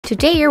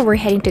Today we're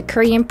heading to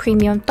Korean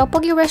premium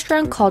tteokbokki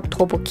restaurant called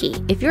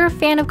Tteokbokki. If you're a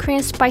fan of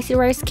Korean spicy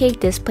rice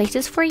cake, this place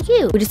is for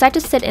you. We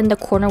decided to sit in the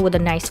corner with a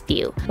nice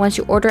view. Once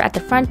you order at the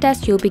front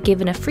desk, you'll be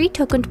given a free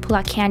token to pull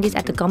out candies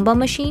at the gumball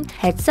machine.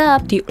 Heads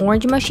up, the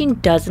orange machine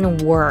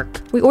doesn't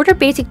work. We ordered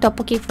basic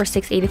tteokbokki for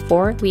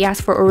 $6.84. We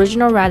asked for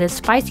original rather than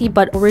spicy,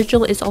 but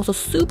original is also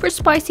super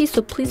spicy,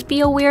 so please be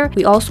aware.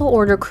 We also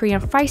ordered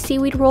Korean fried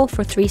seaweed roll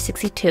for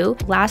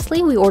 $3.62.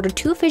 Lastly, we ordered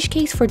 2 fish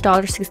cakes for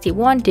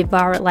 $1.61.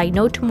 Devour it like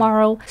no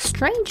tomorrow.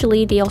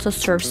 Strangely, they also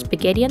serve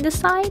spaghetti on the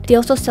side. They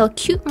also sell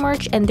cute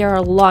merch and there are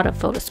a lot of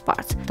photo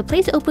spots. The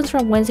place opens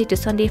from Wednesday to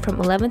Sunday from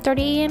 11:30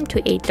 a.m. to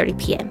 8:30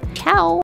 p.m. Ciao!